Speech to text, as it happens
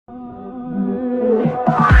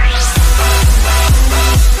Hey,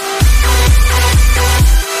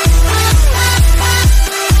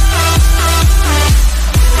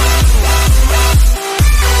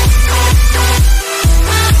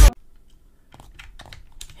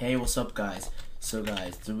 what's up guys? So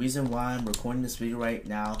guys, the reason why I'm recording this video right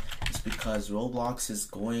now is because Roblox is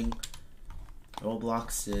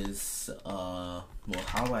well,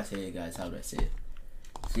 how do I say it guys? How do I say it?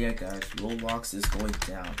 So yeah guys, Roblox is going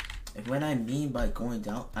down. And when I mean by going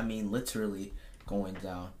down, I mean literally going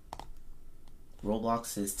down.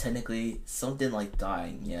 Roblox is technically something like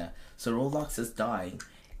dying, yeah. So Roblox is dying,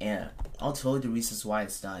 and I'll tell you the reasons why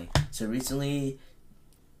it's dying. So recently,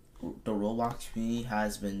 the Roblox community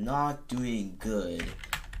has been not doing good.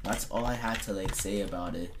 That's all I had to say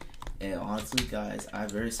about it. And honestly guys, I'm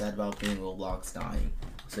very sad about being Roblox dying.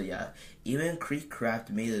 So yeah, even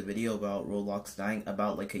Creekcraft made a video about Roblox dying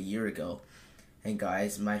about a year ago. And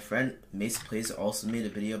guys, my friend Mace Plays also made a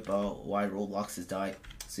video about why Roblox is dying.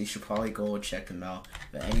 So you should probably go and check him out.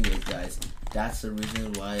 But anyways guys, that's the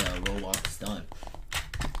reason why Roblox is dying.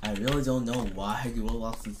 I really don't know why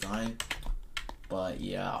Roblox is dying. But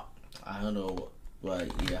yeah, I don't know, but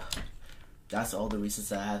yeah, that's all the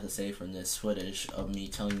reasons I have to say from this footage of me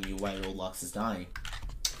telling you why Roblox is dying.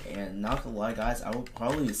 And not gonna lie guys, I will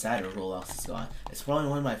probably be sad if Roblox is gone. It's probably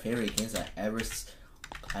one of my favorite games I ever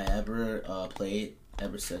played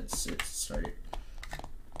ever since it started.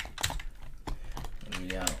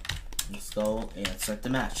 And yeah, let's go and start the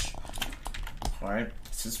match. Alright,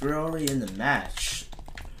 since we're already in the match,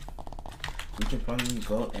 we can probably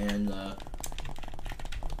go and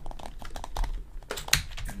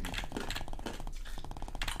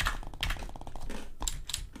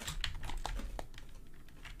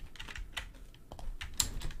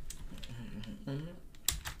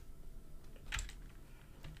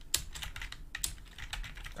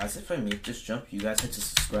guys, if I make this jump, you guys have to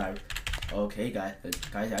subscribe. Okay, guys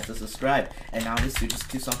have to subscribe. And now this dude just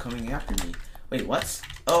keeps on coming after me. Wait, what?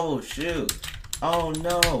 Oh shoot! Oh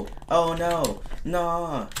no! Oh no!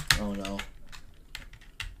 No! Oh no!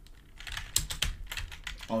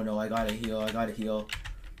 Oh no! I gotta heal! I gotta heal!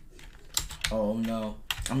 Oh no!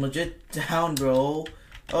 I'm legit down, bro!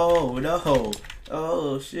 Oh no!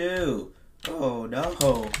 Oh shoot! Oh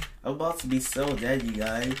no! I'm about to be so dead, you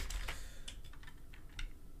guys.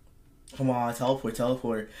 Come on, teleport,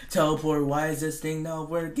 teleport, teleport. Why is this thing not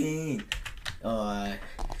working?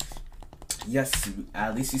 Yes,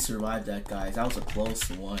 at least we survived that, guys. That was a close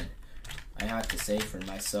one, I have to say for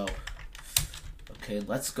myself. Okay,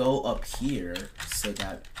 let's go up here so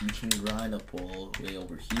that we can run up all the way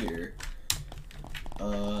over here.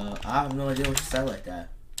 I have no idea what to say like that.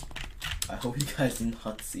 I hope you guys did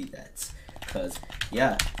not see that, cause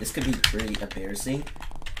yeah, this could be pretty embarrassing.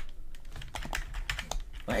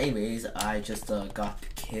 But anyways, I just got the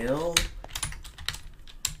kill.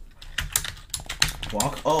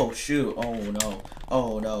 Walk. Oh shoot. Oh no.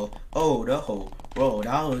 Oh no. Oh no. Bro,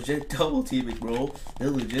 that was legit double teaming, bro.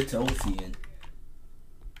 They're legit double teaming.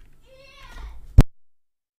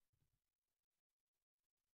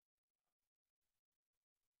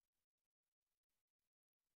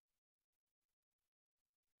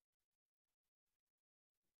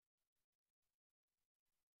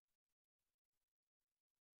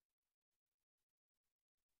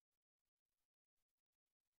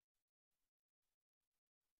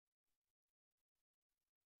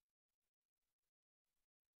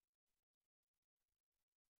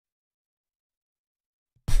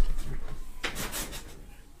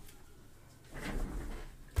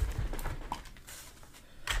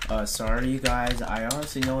 Sorry you guys, I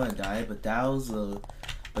honestly know I died, but that was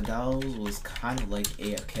kind of like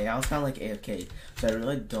AFK. I was kind of like AFK, so I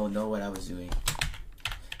really don't know what I was doing.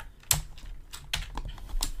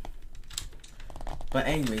 But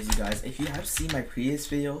anyways, you guys, if you have seen my previous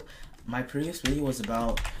video was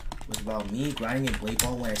about me grinding in Blade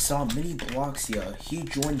Ball when I saw Mini Bloxia. He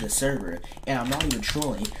joined the server, and I'm not even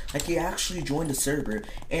trolling. Like, he actually joined the server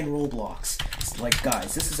in Roblox. It's like,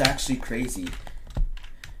 guys, this is actually crazy.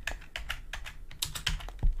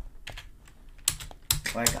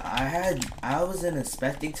 Like, I wasn't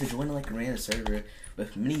expecting to join like a random server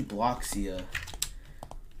with Mini Bloxia.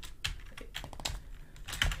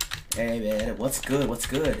 Hey man, what's good? What's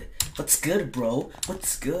good? What's good, bro?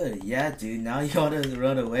 What's good? Yeah, dude. Now you wanna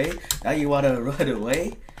run away? Now you wanna run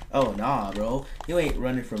away? Oh nah, bro. You ain't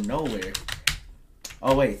running from nowhere.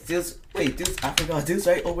 Oh wait, dude's. I forgot. Dude's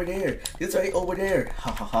right over there. Dude's right over there.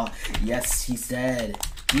 Ha ha ha. Yes, he's dead.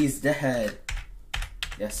 He's dead.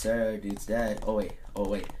 Yes, sir. Dude's dead. Oh wait. Oh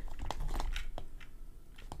wait.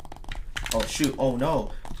 Oh shoot, oh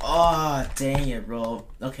no. Oh dang it, bro.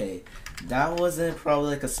 Okay, that wasn't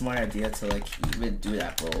probably like a smart idea to like even do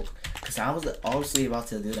that, bro. Cause I was obviously about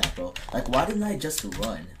to do that, bro. Like, why didn't I just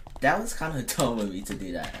run? That was kind of dumb of me to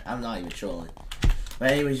do that. I'm not even trolling.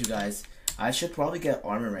 But anyways, you guys, I should probably get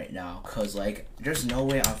armor right now, cause like there's no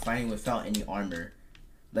way I'm fighting without any armor.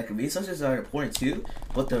 Like, resources are important too,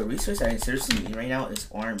 but the resource I seriously need right now is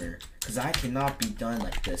armor, cause I cannot be done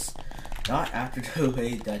like this. Not after the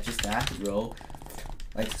way that just happened, bro.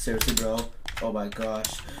 Like, seriously, bro. Oh my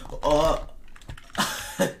gosh. Oh,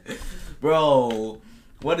 bro.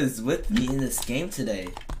 What is with me in this game today?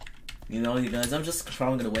 You know, you guys, I'm just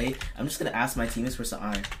probably gonna wait. I'm just gonna ask my teammates for some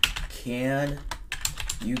iron. Can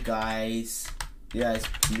you guys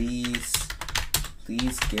please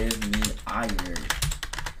give me iron?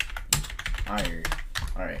 Iron.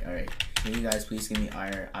 Alright. Can you guys please give me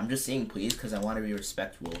iron? I'm just saying please because I want to be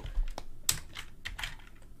respectful.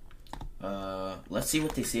 Let's see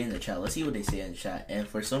what they say in the chat. And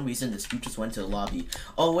for some reason, this dude just went to the lobby.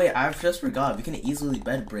 Oh wait, I just forgot. We can easily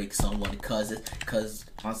bed break someone because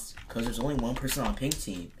there's only one person on pink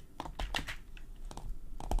team.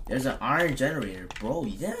 There's an iron generator, bro.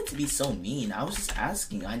 You didn't have to be so mean. I was just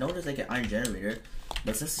asking. I know there's like an iron generator,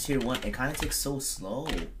 but since it's tier 1, it kind of takes so slow,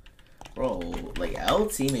 bro. Like, L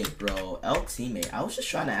teammate, bro. L teammate. I was just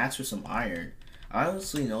trying to ask for some iron. I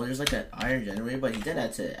honestly know there's like an iron generator, but he didn't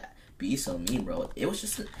have to be so mean, bro. I was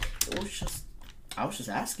just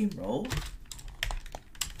asking, bro.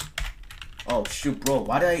 Oh shoot, bro.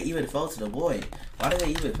 Why did I even fall to the void?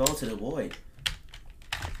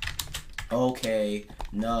 Okay,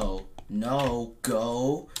 no,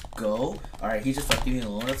 go. Alright, he just left me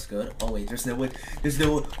alone. That's good. Oh wait, there's no one.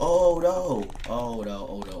 Oh no,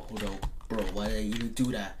 bro. Why did I even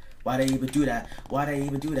do that?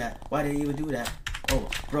 Oh,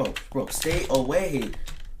 bro, stay away.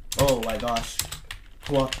 Oh my gosh.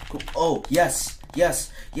 Come on. Oh, yes.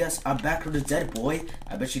 I'm back from the dead, boy.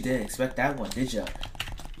 I bet you didn't expect that one, did ya?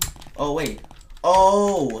 Oh, wait.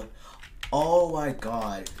 Oh my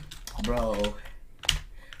god. Bro,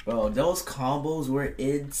 those combos were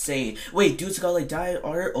insane. Wait, dude's got like diet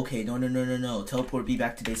art? Okay, no. Teleport me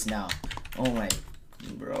back to base now. Oh my,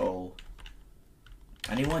 bro.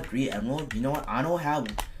 Anyone 3 emerald? You know what? I don't have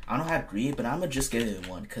 3, but I'm gonna just give it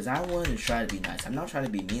 1 because I want to try to be nice. I'm not trying to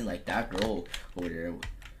be mean like that girl over there.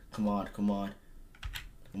 Come on,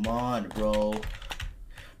 bro.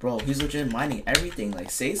 Bro, he's legit mining everything. Like,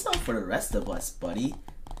 say something for the rest of us, buddy.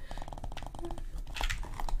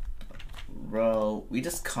 Bro, we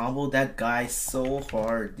just comboed that guy so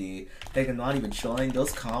hard, dude. Like, I'm not even showing.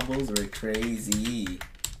 Those combos were crazy.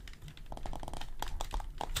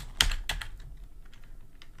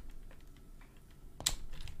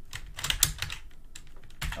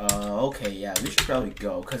 Okay, yeah, we should probably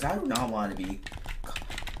go, cause I do not want to be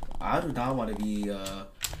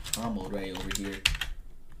comboed right over here.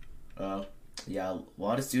 Yeah,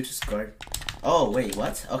 why does dude just guard? Oh wait,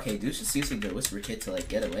 what? Okay, dude just using the whisper kit to like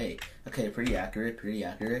get away. Okay, pretty accurate.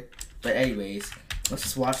 But anyways, let's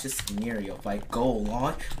just watch this scenario fight go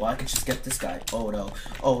along while I can just get this guy. Oh no.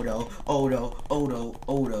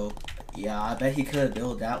 Yeah, I bet he could have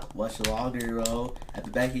built that much longer, bro.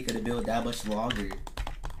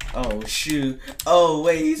 Oh shoot. Oh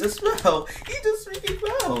wait, he just fell. He just freaking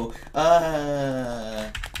fell.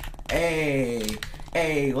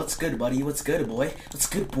 Hey, what's good, buddy? What's good, boy?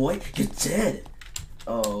 You're dead.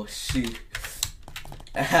 Oh shoot.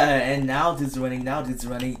 And now dude's running.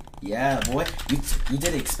 Yeah, boy. You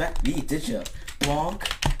didn't expect me, did you? Bonk.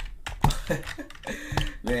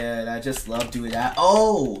 Man, I just love doing that.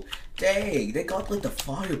 Oh, dang. They got like the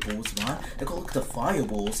fireballs, man.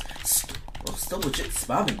 Still legit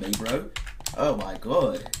spamming me, bro. Oh my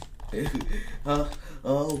god. Oh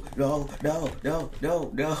no.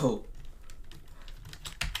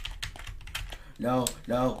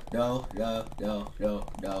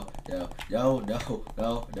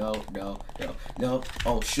 No.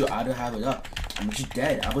 Oh shoot, I don't have it up. I'm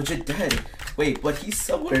legit dead. Wait, but he's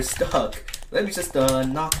somewhere stuck. Let me just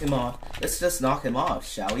knock him off. Let's just knock him off,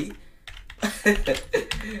 shall we?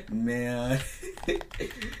 Man.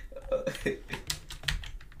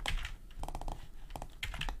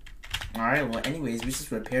 Alright, well anyways, we just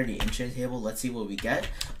repaired the enchant table. Let's see what we get.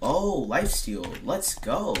 Oh, lifesteal. Let's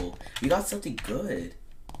go. We got something good.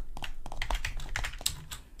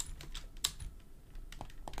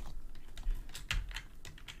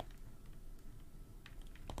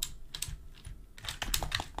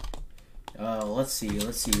 Let's see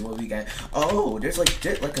what we got. Oh, there's like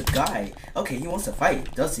a guy. Okay, he wants to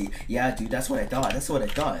fight, does he? Yeah, dude, that's what I thought.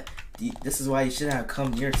 This is why you shouldn't have come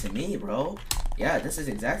near to me, bro. Yeah, this is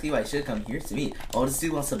exactly why I should come here to me. Oh, this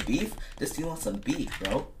dude wants some beef? This dude wants some beef,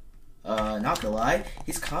 bro. Not gonna lie,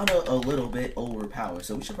 he's kinda a little bit overpowered,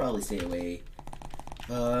 so we should probably stay away.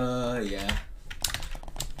 Yeah.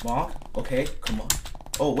 Bonk. Okay, come on.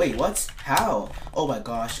 Oh, wait, what? How? Oh my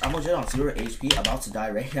gosh, I'm legit on 0 HP, about to die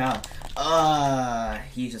right now.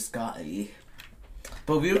 He just got me.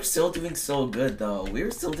 But we were still doing so good, though. We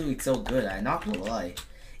were still doing so good, I'm not gonna lie.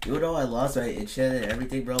 Even though I lost my enchant and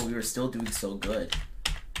everything, bro, we were still doing so good.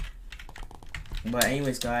 But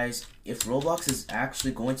anyways, guys, if Roblox is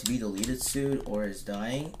actually going to be deleted soon or is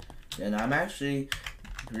dying, then I'm actually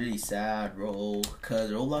really sad, bro. Because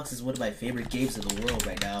Roblox is one of my favorite games in the world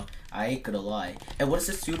right now. I ain't gonna lie. And what is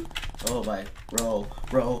this, dude? Oh my, bro.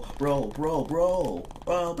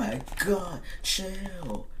 Oh my god.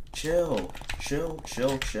 Chill.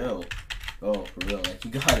 Oh, for real, like, you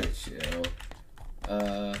gotta chill.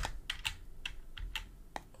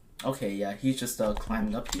 Okay, yeah, he's just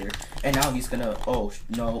climbing up here, and now he's gonna. Oh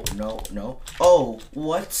no. Oh,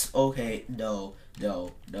 what? Okay, no.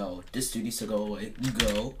 This dude needs to go away.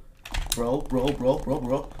 Go, bro.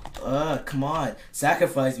 Come on,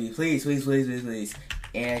 sacrifice me, please.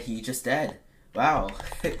 And he just dead. Wow.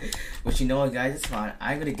 But you know what, guys? It's fine.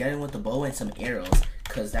 I'm gonna get him with the bow and some arrows,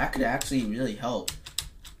 cause that could actually really help.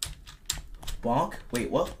 Bonk.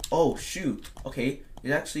 Wait, what? Oh shoot. Okay,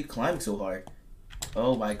 he's actually climbing so hard.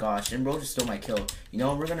 Oh my gosh, and bro just stole my kill. You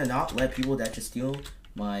know, we're gonna not let people that just steal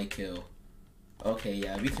my kill. Okay,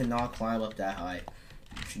 yeah, we cannot climb up that high.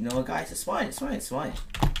 But you know what, guys? It's fine.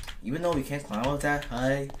 Even though we can't climb up that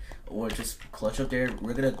high or just clutch up there,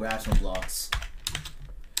 we're gonna grab some blocks.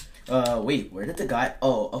 Wait, where did the guy?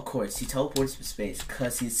 Oh, of course, he teleports to space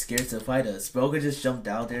because he's scared to fight us. Bro could just jump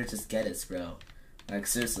down there and just get us, bro. Like,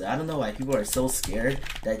 seriously, I don't know why people are so scared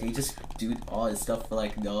that they just do all this stuff for,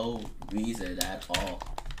 like, no reason at all.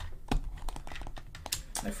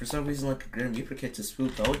 Like, for some reason, like, a Grim Reaper kid just flew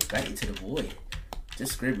right into the void.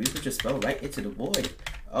 This Grim Reaper just fell right into the void.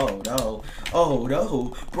 Oh, no.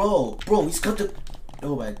 Bro, he's got the...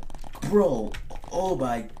 Oh, my... Bro. Oh,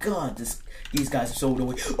 my God. These guys are so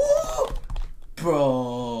annoying. Oh!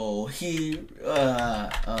 Bro. Oh,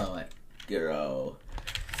 my... Girl.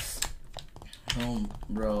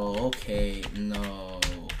 Bro, okay, no.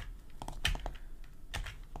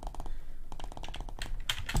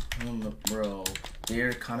 Bro,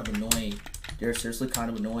 they're kind of annoying. They're seriously kind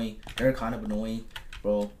of annoying.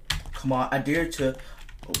 Bro. Come on, I dare to.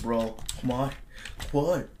 Oh, bro, come on.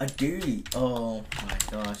 What? I dare you. Oh my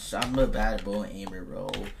gosh, I'm a bad bow aimer, bro.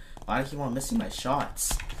 Why do I keep on missing my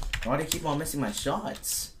shots?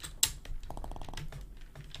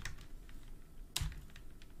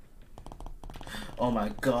 Oh my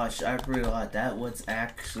gosh, I forgot that was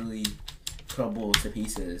actually crumbled to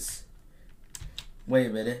pieces. Wait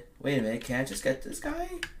a minute, can I just get this guy?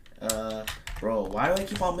 Bro, why do I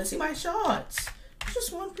keep on missing my shots? It's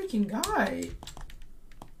just one freaking guy.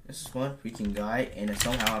 And then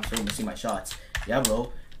somehow I'm still missing my shots. Yeah,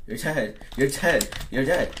 bro, you're dead.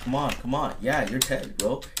 Come on. Yeah, you're dead,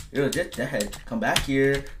 bro. You're legit dead. Come back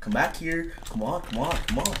here. Come on.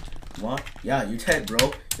 Yeah, you're dead,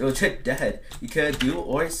 bro. You're legit dead. You can't do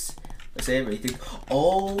or say everything.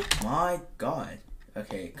 Oh my god.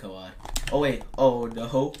 Okay, come on. Oh wait. Oh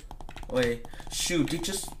no. Wait. Shoot. They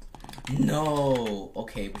just. No.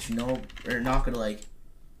 Okay, but you know we're not gonna like.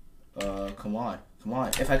 Come on.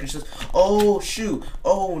 If I could just. Oh shoot.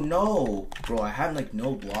 Oh no, bro. I have like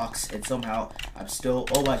no blocks, and somehow I'm still.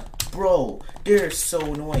 Oh my. Bro, they're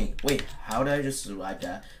so annoying. Wait, how did I just survive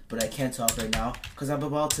that? But I can't talk right now because I'm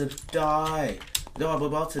about to die. No, I'm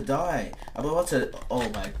about to. Oh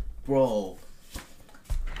my, bro.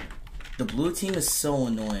 The blue team is so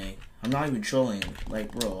annoying. I'm not even trolling.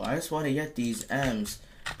 Like, bro, I just want to get these M's,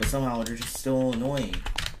 but somehow they're just still annoying.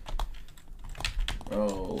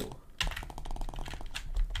 Bro.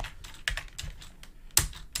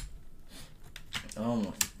 Oh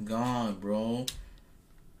my god, bro.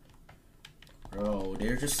 Bro,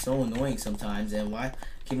 they're just so annoying sometimes, and why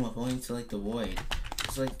keep on falling to like the void?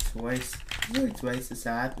 It's like twice this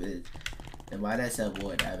happened. And why did I say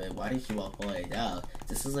void? I mean, why do you keep on falling down?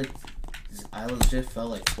 This is like, I legit fell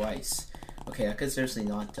like twice. Okay, I could seriously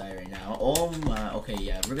not die right now. Oh my, okay,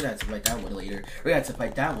 yeah, we're gonna have to fight that one later.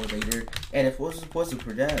 And if it wasn't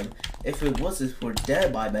for them,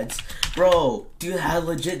 I meant, bro, dude had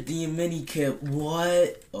legit the mini kit.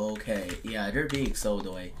 What? Okay, yeah, they're being so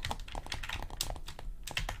annoying.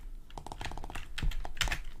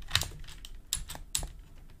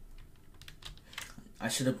 I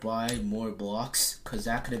should have bought more blocks, cause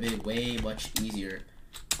that could have been way much easier.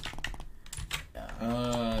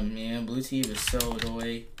 Man, blue team is so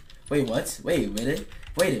annoying. Wait, what? Wait a minute.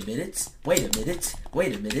 Wait a minute. Wait a minute.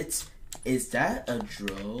 Wait a minute. Is that a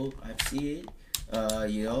drone? I see it.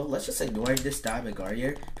 You know, let's just ignore this diamond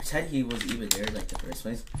guardian. Pretend he was even there like the first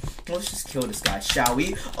place. Let's just kill this guy, shall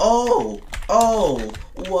we? Oh,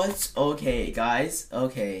 what? Okay, guys.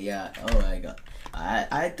 Okay, yeah. Oh my god.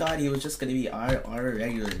 I thought he was just gonna be our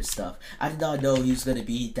regular stuff. I did not know he was gonna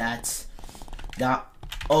be that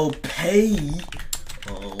OP.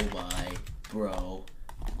 Oh my, bro.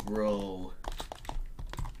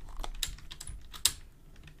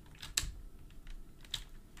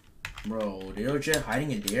 Bro, they're just hiding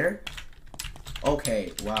in there?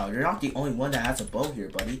 Okay, wow, you're not the only one that has a bow here,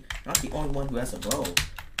 buddy. You're not the only one who has a bow.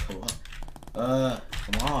 Come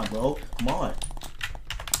on, bro. Come on.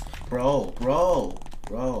 Bro. Oh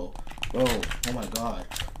my god.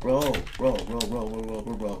 Bro.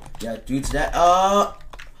 Yeah, dude, that,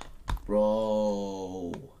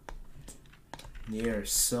 bro. They're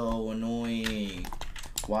so annoying.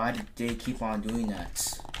 Why did they keep on doing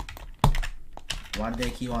that? Why do they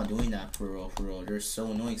keep on doing that, for real? They're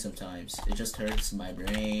so annoying sometimes. It just hurts my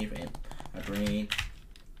brain.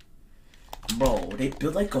 Bro, they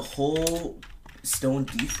built like a whole stone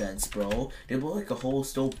defense, bro. They built like a whole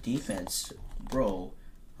stone defense, bro.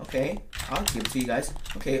 Okay, I'll give it to you guys.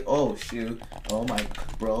 Okay, oh shoot. Oh my,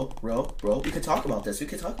 bro. We could talk about this.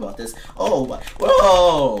 Oh my,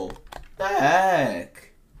 whoa. The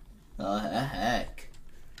heck?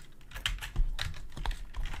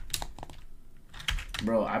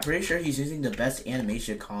 Bro, I'm pretty sure he's using the best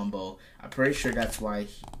animation combo. I'm pretty sure that's why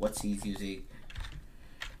he's using.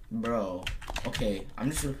 Bro, okay,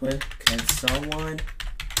 I'm just gonna put, can someone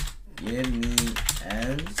give me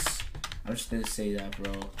M's? I'm just gonna say that,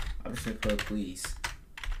 bro. I'm just gonna put please.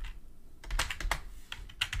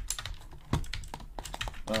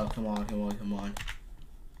 Oh, come on.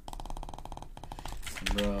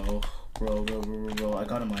 Bro, I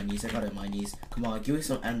got on my knees. Come on, give me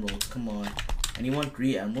some emeralds, come on. Anyone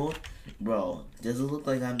 3 emerald? Bro, does it look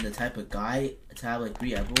like I'm the type of guy to have like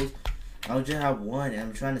 3 emeralds? I would just have 1 and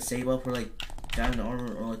I'm trying to save up for like diamond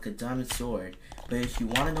armor or like a diamond sword. But if you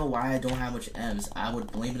want to know why I don't have much M's, I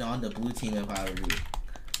would blame it on the blue team if I were you.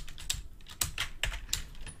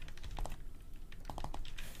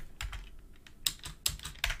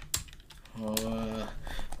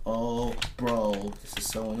 Oh, bro, this is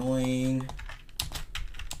so annoying.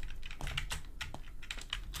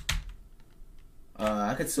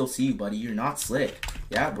 I could still see you, buddy. You're not slick.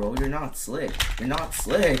 Yeah, bro, you're not slick.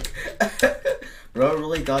 Bro, I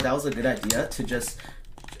really thought that was a good idea to just...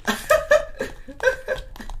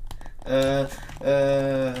 oh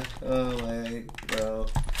my, bro.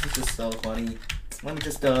 This is so funny. Let me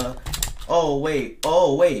just, oh, wait.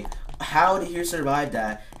 How did he survive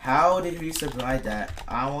that? I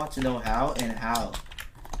want to know how and how.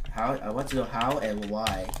 I want to know how and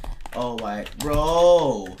why. Oh my,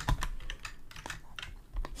 bro.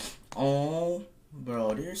 Oh,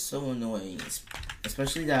 bro, they're so annoying.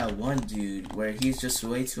 Especially that one dude where he's just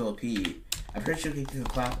way too OP. I'm pretty sure he can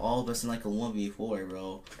clap all of us in like a 1v4,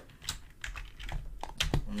 bro.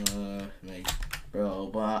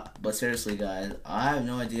 Bro, but seriously, guys, I have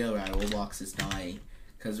no idea why Roblox is dying.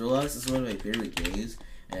 Because Roblox is one of my favorite games,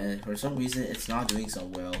 and for some reason, it's not doing so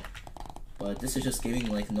well. But this is just giving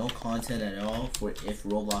like no content at all for if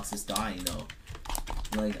Roblox is dying, though.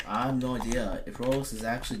 Like, I have no idea. If Roblox is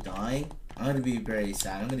actually dying, I'm gonna be very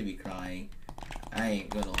sad. I'm gonna be crying. I ain't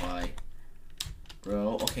gonna lie.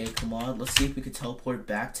 Bro, okay, come on. Let's see if we can teleport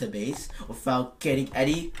back to base without getting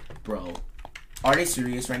Eddie. Bro, are they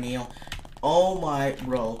serious right now? Oh my,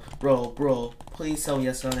 bro. Please tell me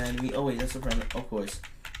that's not an enemy. Oh wait, that's a friend. Of course.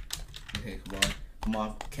 Okay, come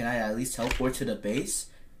on. Can I at least teleport to the base?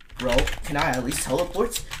 Bro, can I at least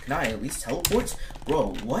teleport?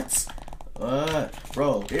 Bro, what?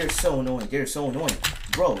 Bro, they're so annoying.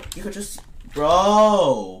 Bro, you could just...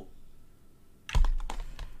 Bro!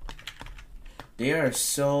 They are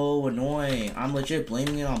so annoying. I'm legit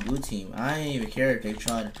blaming it on blue team. I ain't even care if they're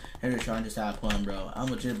trying to just have fun, bro. I'm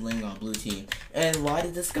legit blaming on blue team. And why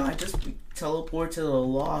did this guy just teleport to the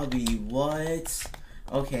lobby? What?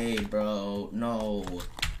 Okay, bro. No.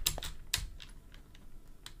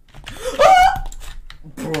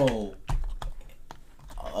 Bro.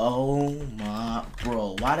 Oh my,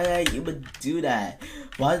 bro, why did I even do that?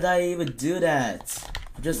 Just why did I even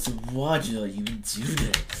do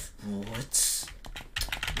that? What?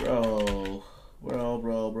 Bro.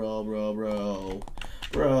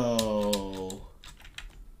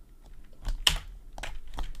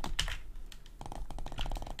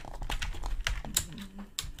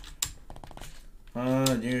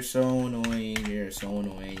 You're so annoying. You're so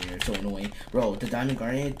annoying. You're so annoying. Bro, the Diamond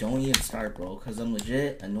Guardian, don't even start, bro. Because I'm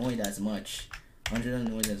legit annoyed as much. 100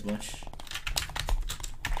 annoyed as much.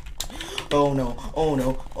 Oh no. Oh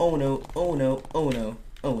no. Oh no. Oh no. Oh no.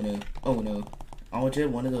 Oh no. Oh no. I legit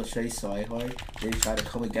one of those shitty so hard. They try to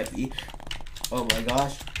come and get me. Oh my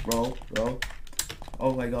gosh. Bro.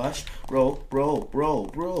 Oh my gosh. Bro.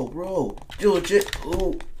 You legit.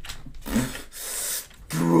 Oh.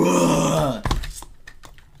 Bruh.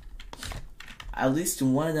 At least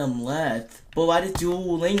one of them left. But why did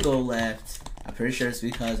Duolingo left? I'm pretty sure it's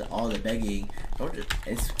because all the begging.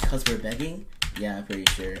 It's because we're begging? Yeah, I'm pretty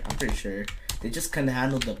sure. They just couldn't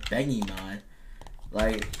handle the begging, man.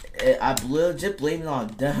 Like, I legit blame it on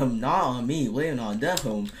them, not on me. Blame it on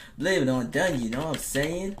them. Blame it on them, you know what I'm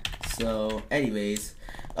saying? So, anyways.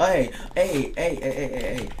 Hey,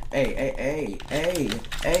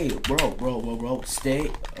 bro,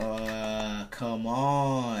 stay. Come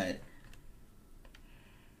on.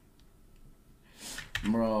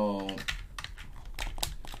 Bro.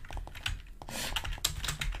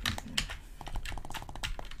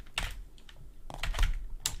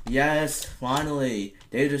 Yes, finally.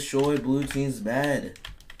 They destroyed blue team's bed.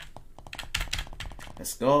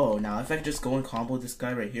 Let's go. Now, if I just go and combo this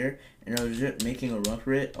guy right here, and I was just making a run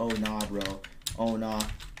for it. Oh, nah, bro. Oh, nah.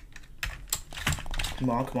 Come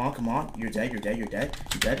on. You're dead.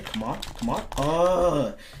 Come on.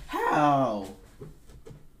 How?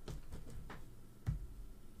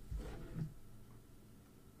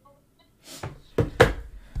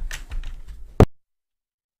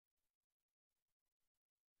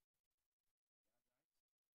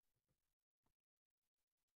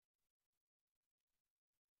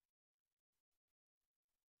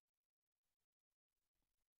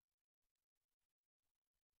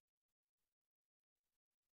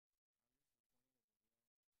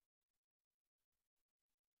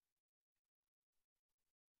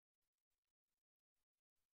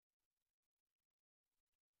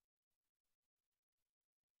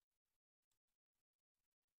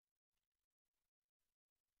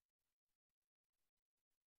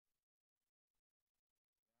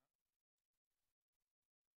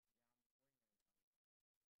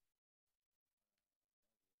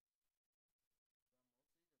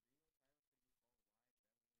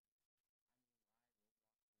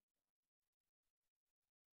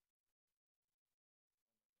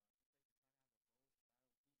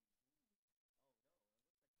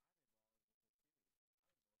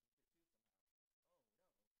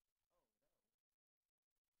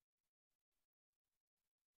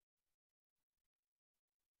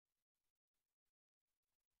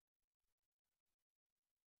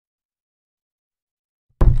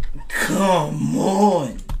 Come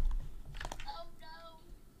on.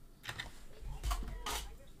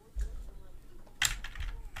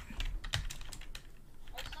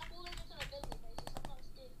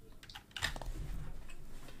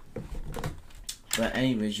 But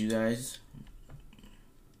anyways, you guys.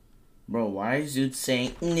 Bro, why is dude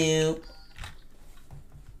saying no?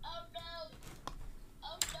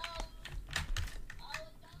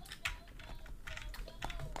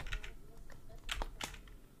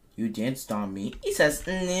 You danced on me. He says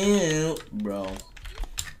no, bro.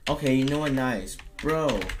 Okay, you know what? Nice,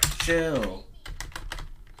 bro. Chill,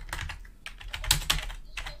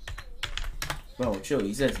 bro. Chill.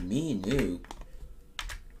 He says me noob.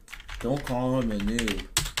 Don't call him a noob.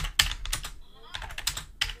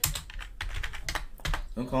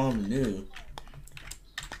 Don't call him a noob.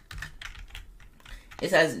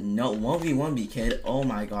 It says no 1v1 kid. Oh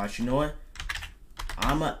my gosh. You know what?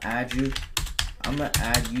 I'ma add you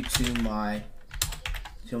to my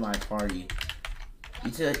party.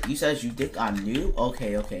 You said you think I'm new?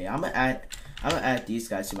 Okay. I'ma add these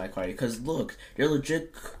guys to my party. Cause look, they're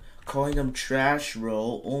legit calling them trash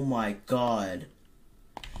roll. Oh my god.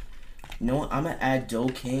 You know what? I'ma add Doe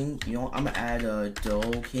King. You know what? I'ma add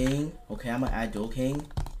Doe King. Okay, I'ma add Doe King.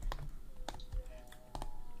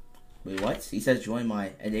 Wait, what? He says join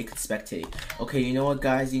my, and they could spectate. Okay, you know what,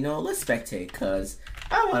 guys? You know, let's spectate, cause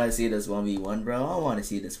I want to see this 1v1, bro. I want to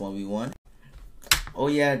see this 1v1. Oh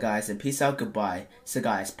yeah, guys, and peace out, goodbye. So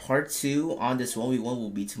guys, part 2 on this 1v1 will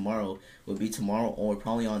be tomorrow. Or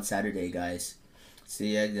probably on Saturday, guys. So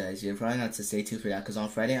yeah, guys, you're probably not to stay tuned for that, because on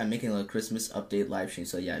Friday I'm making a Christmas update live stream.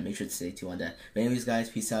 So yeah, make sure to stay tuned on that. But anyways, guys,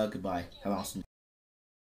 peace out, goodbye. Have an awesome